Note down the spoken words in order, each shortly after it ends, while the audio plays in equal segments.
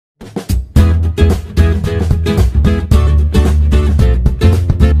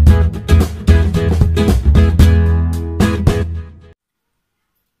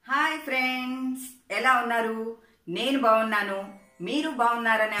బాగున్నాను. మీరు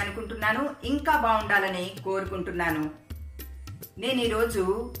బాగున్నారని అనుకుంటున్నాను. ఇంకా బాగుండాలని కోరుకుంటున్నాను. నేను ఈరోజు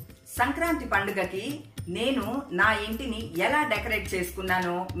సంక్రాంతి పండుగకి నేను నా ఇంటిని ఎలా డెకరేట్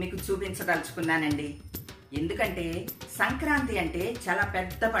చేసుకున్నానో మీకు చూపించదలుచుకున్నానండి. ఎందుకంటే సంక్రాంతి అంటే చాలా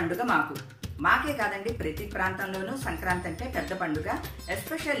పెద్ద పండుగ మాకే కాదండి, ప్రతి ప్రాంతంలోనూ సంక్రాంతి అంటే పెద్ద పండుగ.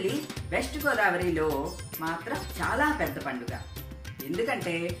 ఎస్పెషల్లీ వెస్ట్ గోదావరిలో మాత్రం చాలా పెద్ద పండుగ.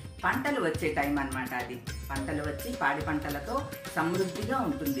 ఎందుకంటే పంటలు వచ్చే టైం అన్నమాట. అది పంటలు వచ్చి పాడి పంటలతో సమృద్ధిగా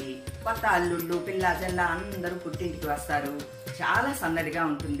ఉంటుంది. కొత్త అల్లుళ్ళు, పిల్ల జల్ల అందరూ పుట్టింటికి వస్తారు. చాలా సందడిగా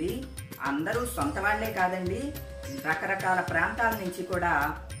ఉంటుంది. అందరూ సొంత వాళ్లే కాదండి, రకరకాల ప్రాంతాల నుంచి కూడా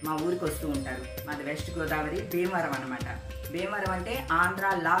మా ఊరికి వస్తూ ఉంటారు. మాది వెస్ట్ గోదావరి, భీమవరం అన్నమాట. భీమవరం అంటే ఆంధ్ర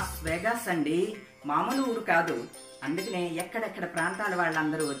లాస్ వేగాస్ అండి, మామూలు ఊరు కాదు. అందుకనే ఎక్కడెక్కడ ప్రాంతాల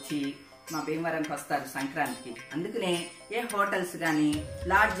వాళ్ళందరూ వచ్చి మా భీమవరంకి వస్తారు సంక్రాంతికి. అందుకనే ఏ హోటల్స్ కానీ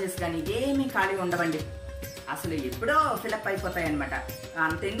లాడ్జెస్ కానీ ఏమీ ఖాళీ ఉండవండి. అసలు ఎప్పుడో ఫిలప్ అయిపోతాయి అనమాట.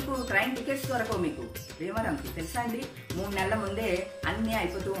 అంతెందుకు, ట్రైన్ టికెట్స్ దొరకవు మీకు భీమవరంకి, తెలుసా అండి? 3 నెలల ముందే అన్నీ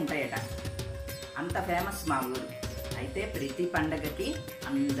అయిపోతూ ఉంటాయట. అంత ఫేమస్ మా ఊరు. అయితే ప్రతి పండగకి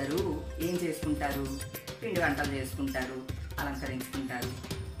అందరూ ఏం చేసుకుంటారు? పిండి వంటలు చేసుకుంటారు, అలంకరించుకుంటారు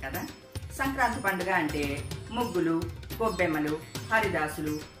కదా. సంక్రాంతి పండుగ అంటే ముగ్గులు, గొబ్బెమ్మలు,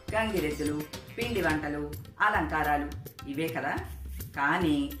 హరిదాసులు, గంగిరెద్దులు, పిండి వంటలు, అలంకారాలు ఇవే కదా.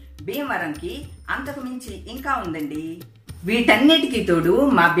 కానీ భీమవరంకి అంతకు మించి ఇంకా ఉందండి. వీటన్నిటికీ తోడు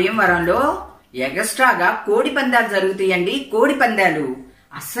మా భీమవరంలో ఎగస్ట్రాగా కోడి పందాలు జరుగుతాయండి. కోడి పందాలు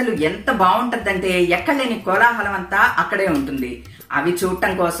అస్సలు ఎంత బాగుంటదంటే ఎక్కడ లేని కోలాహలం అంతా అక్కడే ఉంటుంది. అవి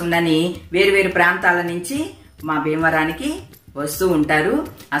చూడటం కోసందని వేరు ప్రాంతాల నుంచి మా భీమవరానికి వస్తూ ఉంటారు.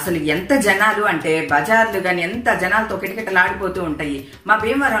 అసలు ఎంత జనాలు అంటే బజార్లు గాని ఎంత జనాలతో కిటకిటలాడిపోతూ ఉంటాయి. మా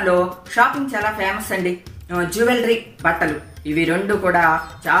భీమవరంలో షాపింగ్ చాలా ఫేమస్ అండి. జ్యువెలరీ, బట్టలు, ఇవి రెండు కూడా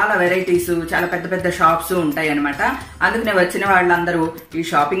చాలా వెరైటీస్, చాలా పెద్ద పెద్ద షాప్స్ ఉంటాయి అనమాట. అందుకనే వచ్చిన వాళ్ళందరూ ఈ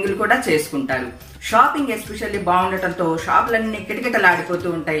షాపింగ్లు కూడా చేసుకుంటారు. షాపింగ్ ఎస్పెషల్లీ బాగుండటంతో షాపులన్నీ కిటకిటలాడిపోతూ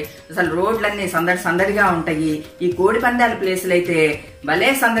ఉంటాయి. అసలు రోడ్లన్నీ సందడిగా ఉంటాయి. ఈ కోడి పందాల ప్లేసులు అయితే భలే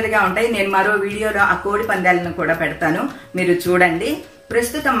సందడిగా ఉంటాయి. నేను మరో వీడియోలో ఆ కోడి పందాలను కూడా పెడతాను, మీరు చూడండి.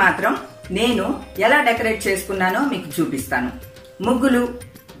 ప్రస్తుతం మాత్రం నేను ఎలా డెకరేట్ చేసుకున్నానో మీకు చూపిస్తాను. ముగ్గులు,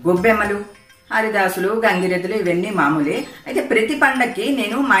 గొబ్బెమ్మలు, హరిదాసులు, గంగిరెద్దులు ఇవన్నీ మామూలే. అయితే ప్రతి పండక్కి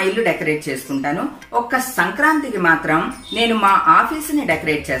నేను మా ఇల్లు డెకరేట్ చేసుకుంటాను. ఒక్క సంక్రాంతికి మాత్రం నేను మా ఆఫీసుని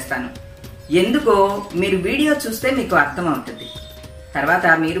డెకరేట్ చేస్తాను. ఎందుకో మీరు వీడియో చూస్తే మీకు అర్థం అవుతుంది. తర్వాత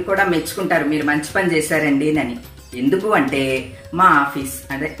మీరు కూడా మెచ్చుకుంటారు, మీరు మంచి పని చేశారండి అని. ఎందుకు అంటే మా ఆఫీస్,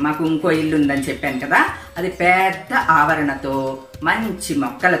 అదే మాకు ఇంకో ఇల్లు ఉందని చెప్పాను కదా, అది పెద్ద ఆవరణతో, మంచి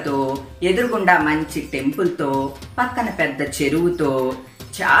మొక్కలతో, ఎదురుగుండా మంచి టెంపుల్తో, పక్కన పెద్ద చెరువుతో,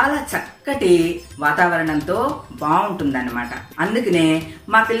 చాలా చక్కటి వాతావరణంతో బాగుంటుందన్నమాట. అందుకనే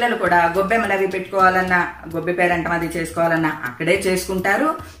మా పిల్లలు కూడా గొబ్బెమ్మలు అవి పెట్టుకోవాలన్నా, గొబ్బె పేరంటం అది చేసుకోవాలన్నా అక్కడే చేసుకుంటారు.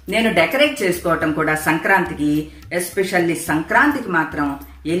 నేను డెకరేట్ చేసుకోవటం కూడా సంక్రాంతికి, ఎస్పెషల్లీ సంక్రాంతికి మాత్రం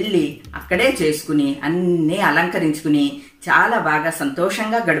వెళ్ళి అక్కడే చేసుకుని అన్నీ అలంకరించుకుని చాలా బాగా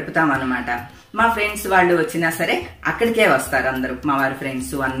సంతోషంగా గడుపుతాం అన్నమాట. మా ఫ్రెండ్స్ వాళ్ళు వచ్చినా సరే అక్కడికే వస్తారు. అందరూ మా వారి ఫ్రెండ్స్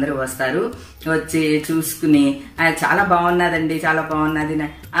అందరూ వస్తారు. వచ్చి చూసుకుని చాలా బాగున్నదండి, చాలా బాగున్నది,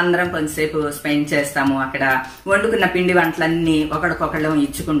 అందరం కొంతసేపు స్పెండ్ చేస్తాము. అక్కడ వండుకున్న పిండి వంటలన్నీ ఒకరికొకళ్ళం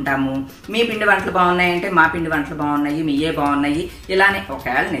ఇచ్చుకుంటాము. మీ పిండి వంటలు బాగున్నాయంటే మా పిండి వంటలు బాగున్నాయి, మీయే బాగున్నాయి, ఇలానే.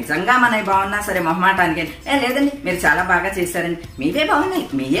 ఒకవేళ నిజంగా మనవి బాగున్నా సరే మొహమాటానికి లేదండి మీరు చాలా బాగా చేశారండి,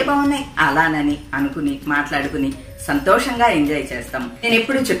 మీవే బాగున్నాయి అలానని అనుకుని మాట్లాడుకుని సంతోషంగా ఎంజాయ్ చేస్తాము. నేను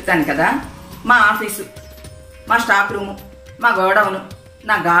ఎప్పుడు చెప్తాను కదా, మా ఆఫీసు, మా స్టాక్ రూము, మా గోడౌను,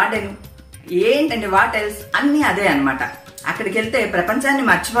 నా గార్డెను, ఏంటండి వాట్ ఎల్స్ అన్నీ అదే అనమాట. అక్కడికి వెళ్తే ప్రపంచాన్ని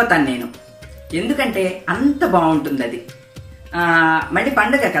మర్చిపోతాను నేను. ఎందుకంటే అంత బాగుంటుంది అది. మళ్ళీ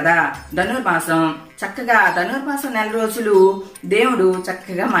పండుగ కదా, ధనుర్మాసం. చక్కగా ధనుర్మాసం 4 రోజులు దేవుడు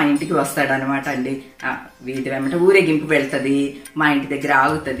చక్కగా మా ఇంటికి వస్తాడు అనమాట అండి. వీధి వెంబట ఊరేగింపు వెళ్తుంది, మా ఇంటి దగ్గర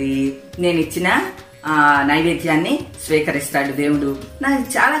ఆగుతుంది. నేను ఇచ్చిన నైవేద్యాన్ని స్వీకరిస్తాడు దేవుడు. నాకు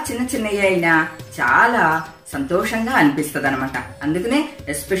చాలా చిన్నవి అయినా చాలా సంతోషంగా అనిపిస్తుంది అనమాట. అందుకనే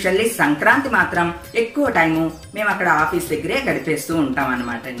ఎస్పెషల్లీ సంక్రాంతి మాత్రం ఎక్కువ టైము మేము అక్కడ ఆఫీస్ దగ్గరే గడిపేస్తూ ఉంటాం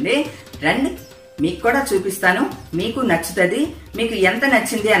అనమాట అండి. రండి, మీకు కూడా చూపిస్తాను, మీకు నచ్చుతుంది. మీకు ఎంత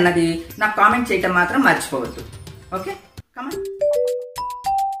నచ్చింది అన్నది నాకు కామెంట్ చేయటం మాత్రం మర్చిపోవద్దు. ఓకే, కమాన్.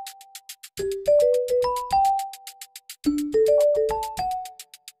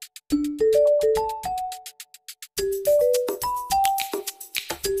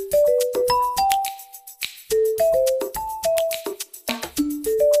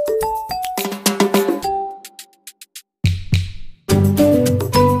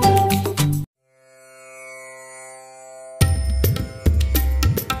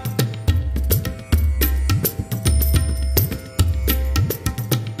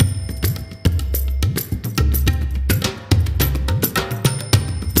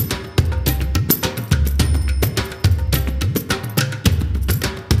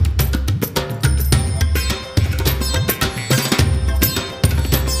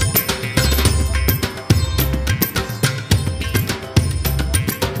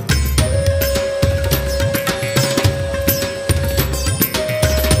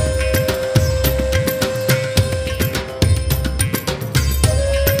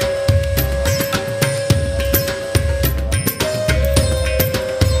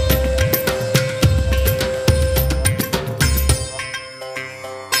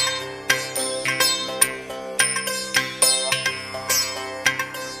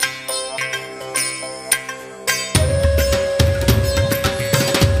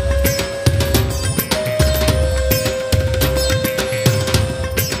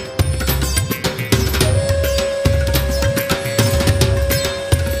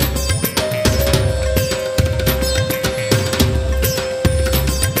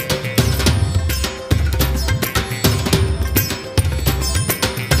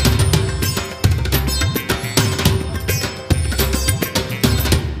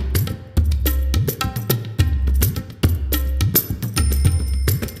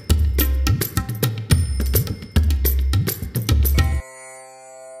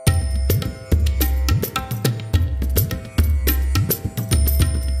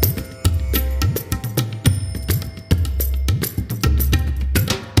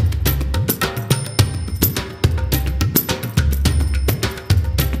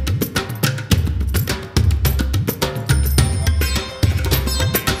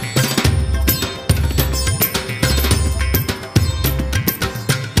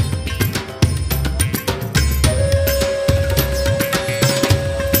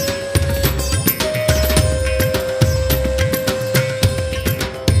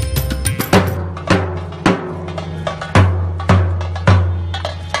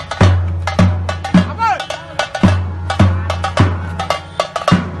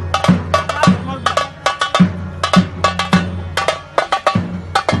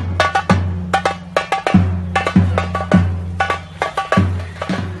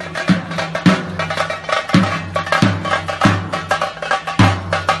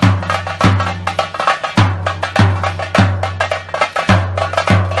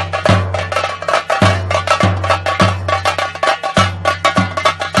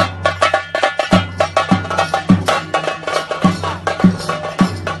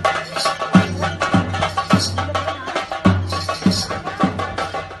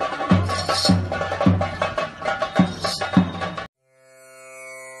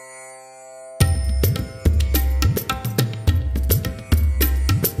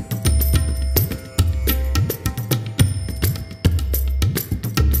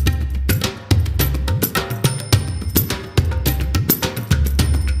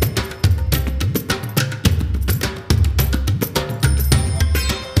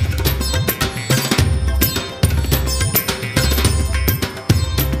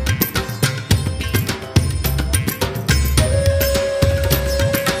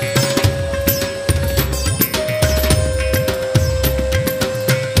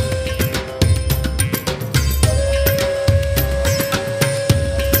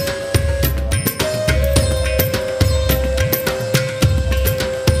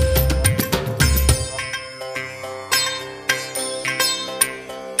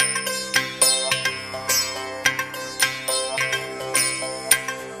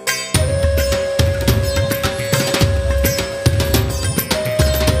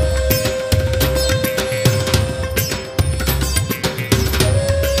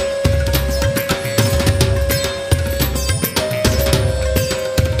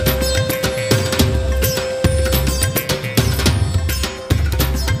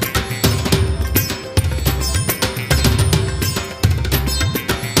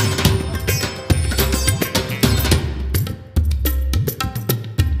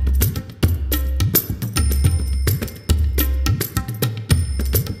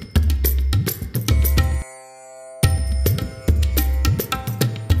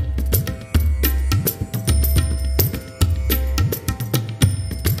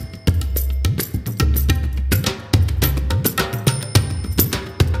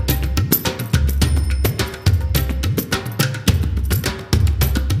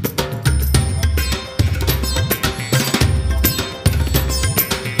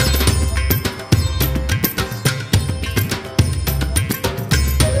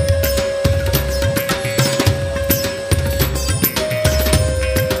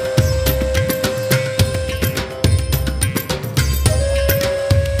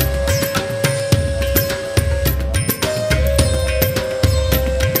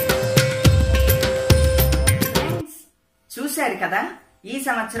 ఈ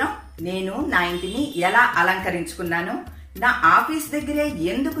సంవత్సరం నేను నా ఇంటిని ఎలా అలంకరించుకున్నాను, నా ఆఫీస్ దగ్గరే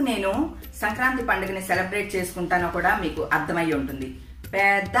ఎందుకు నేను సంక్రాంతి పండుగని సెలబ్రేట్ చేసుకుంటానో కూడా మీకు అర్థమై ఉంటుంది.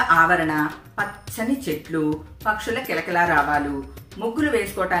 పెద్ద ఆవరణ, పచ్చని చెట్లు, పక్షుల కిలకిలా రావాలు, ముగ్గులు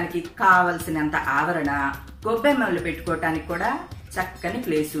వేసుకోవటానికి కావలసినంత ఆవరణ, గొబ్బెమ్మలు పెట్టుకోవటానికి కూడా చక్కని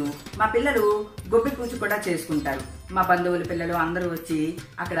ప్లేసు. మా పిల్లలు గొబ్బి పూజ కూడా చేసుకుంటారు. మా బంధువుల పిల్లలు అందరూ వచ్చి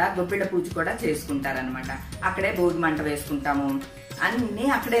అక్కడ గొబ్బిళ్ళ పూజ కూడా చేసుకుంటారనమాట. అక్కడే భోగి మంట వేసుకుంటాము. అన్నీ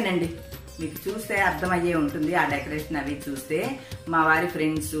అక్కడేనండి. మీకు చూస్తే అర్థమయ్యే ఉంటుంది. ఆ డెకరేషన్ అవి చూస్తే మా వారి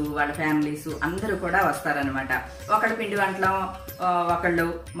ఫ్రెండ్స్, వాళ్ళ ఫ్యామిలీస్ అందరూ కూడా వస్తారనమాట. ఒకళ్ళ పిండి వంటలు ఒకళ్ళు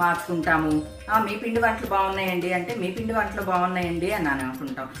మార్చుకుంటాము. మీ పిండి వంటలు బాగున్నాయండి అంటే మీ పిండి వంటలు బాగున్నాయండి అని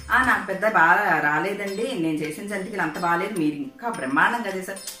అనుకుంటాం. నాకు పెద్ద బాగా రాలేదండి, నేను చేసిన జంతికలు అంత బాగాలేదు, మీరు ఇంకా బ్రహ్మాండంగా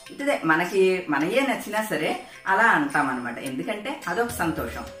చేశారు. ఇదే మనయే నచ్చినా సరే అలా అంటాం అనమాట. ఎందుకంటే అదొక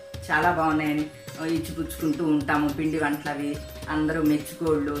సంతోషం. చాలా బాగున్నాయని ఇచ్చిపుచ్చుకుంటూ ఉంటాము. పిండి వంటలు అవి అందరూ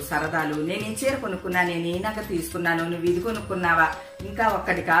మెచ్చుకోళ్ళు, సరదాలు. నేను ఈ చీర కొనుక్కున్నా, నేను ఈ నగ తీసుకున్నాను, నువ్వు ఇది కొనుక్కున్నావా, ఇంకా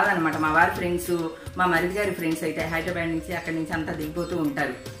ఒక్కటి కాదనమాట. మా వారి ఫ్రెండ్స్, మా మరిది గారి ఫ్రెండ్స్ అయితే హైదరాబాద్ నుంచి అక్కడి నుంచి అంతా దిగిపోతూ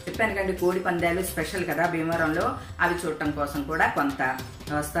ఉంటారు. చెప్పాను కండి, కోడి పందాలు స్పెషల్ కదా భీమవరంలో, అవి చూడటం కోసం కూడా కొంత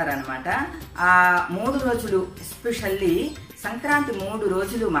వస్తారనమాట. ఆ 3 రోజులు ఎస్పెషల్లీ సంక్రాంతి 3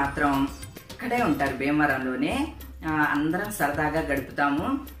 రోజులు మాత్రం ఇక్కడే ఉంటారు భీమవరంలోనే. అందరం సరదాగా గడుపుతాము.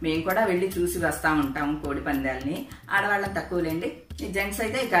 మేము కూడా వెళ్ళి చూసి వస్తూ ఉంటాము కోడి పందాలని. ఆడవాళ్ళని తక్కువలేండి, జెంట్స్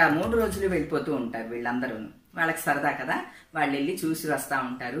అయితే ఇక 3 రోజులు వెళ్ళిపోతూ ఉంటారు. వీళ్ళందరూ వాళ్ళకి సరదా కదా, వాళ్ళు వెళ్ళి చూసి వస్తూ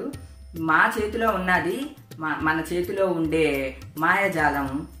ఉంటారు. మా చేతిలో ఉన్నది, మన చేతిలో ఉండే మాయాజాలం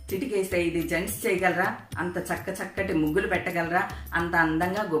చిటికేస్తే ఇది జెంట్స్ చేయగలరా? అంత చక్కటి ముగ్గులు పెట్టగలరా? అంత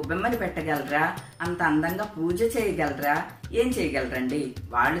అందంగా గొబ్బెమ్మలు పెట్టగలరా? అంత అందంగా పూజ చేయగలరా? ఏం చేయగలరండి?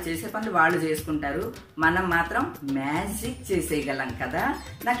 వాళ్ళు చేసే పనులు వాళ్ళు చేసుకుంటారు. మనం మాత్రం మ్యాజిక్ చేసేయగలం కదా.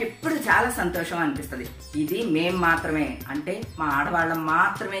 నాకు ఎప్పుడు చాలా సంతోషం అనిపిస్తుంది. ఇది మేం మాత్రమే, అంటే మా ఆడవాళ్ళం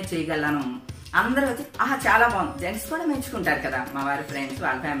మాత్రమే చేయగలను. అందరూ వచ్చి చాలా బాగుంది. జెంట్స్ కూడా మెచ్చుకుంటారు కదా, మా వారి ఫ్రెండ్స్,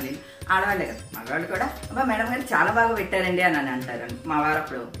 వాళ్ళ ఫ్యామిలీ. ఆడవాళ్లే కదా, మగవాళ్ళు కూడా అబ్బా మేడం గారు చాలా బాగా పెట్టారండి అని అంటారు. మా వారు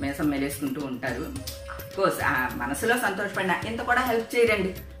అప్పుడు మేసం మెలేసుకుంటూ ఉంటారు. కోర్స్ మనసులో సంతోషపడినా ఇంత కూడా హెల్ప్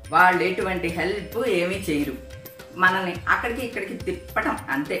చేయరండి. వాళ్ళు ఎటువంటి హెల్ప్ ఏమీ చేయరు. మనల్ని అక్కడికి ఇక్కడికి తిప్పటం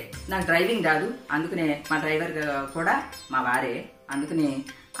అంతే. నాకు డ్రైవింగ్ రాదు, అందుకనే మా డ్రైవర్ కూడా మా వారే. అందుకని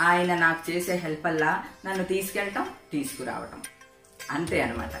ఆయన నాకు చేసే హెల్ప్ వల్ల నన్ను తీసుకెళ్ళటం, తీసుకురావటం అంతే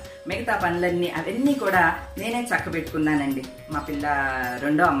అనమాట. మిగతా పనులన్నీ అవన్నీ కూడా నేనే చక్కబెట్టుకున్నానండి. మా పిల్ల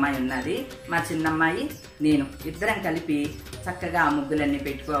 2వ అమ్మాయి ఉన్నది, మా చిన్నమ్మాయి, నేను ఇద్దరం కలిపి చక్కగా ఆ ముగ్గులన్నీ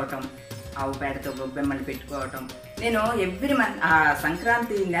పెట్టుకోవటం, ఆవు పేడతో గొబ్బెమ్మలు పెట్టుకోవటం. నేను ఎవ్రీ మంత్ ఆ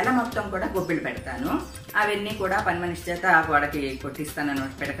సంక్రాంతి నెల మొత్తం కూడా గొబ్బెలు పెడతాను. అవన్నీ కూడా పని మనిషి చేత గోడకి కొట్టిస్తాను,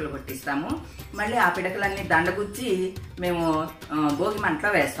 పిడకలు కొట్టిస్తాము. మళ్ళీ ఆ పిడకలన్నీ దండగుచ్చి మేము భోగి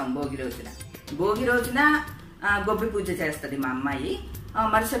మంటలో వేస్తాం. భోగి రోజున గొబ్బి పూజ చేస్తుంది మా అమ్మాయి.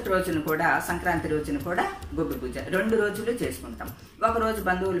 మరుసటి రోజున కూడా, సంక్రాంతి రోజున కూడా గొబ్బి పూజ 2 రోజులు చేసుకుంటాం. ఒక రోజు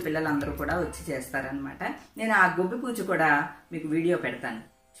బంధువుల పిల్లలందరూ కూడా వచ్చి చేస్తారనమాట. నేను ఆ గొబ్బి పూజ కూడా మీకు వీడియో పెడతాను,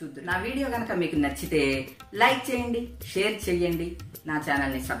 చూద్దాం. నా వీడియో కనుక మీకు నచ్చితే లైక్ చేయండి, షేర్ చేయండి, నా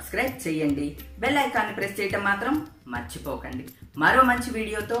ఛానల్ని సబ్స్క్రైబ్ చేయండి, బెల్ ఐకాన్ని ప్రెస్ చేయటం మాత్రం మర్చిపోకండి. మరో మంచి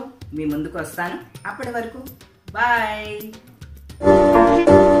వీడియోతో మీ ముందుకు వస్తాను. అప్పటి వరకు బాయ్.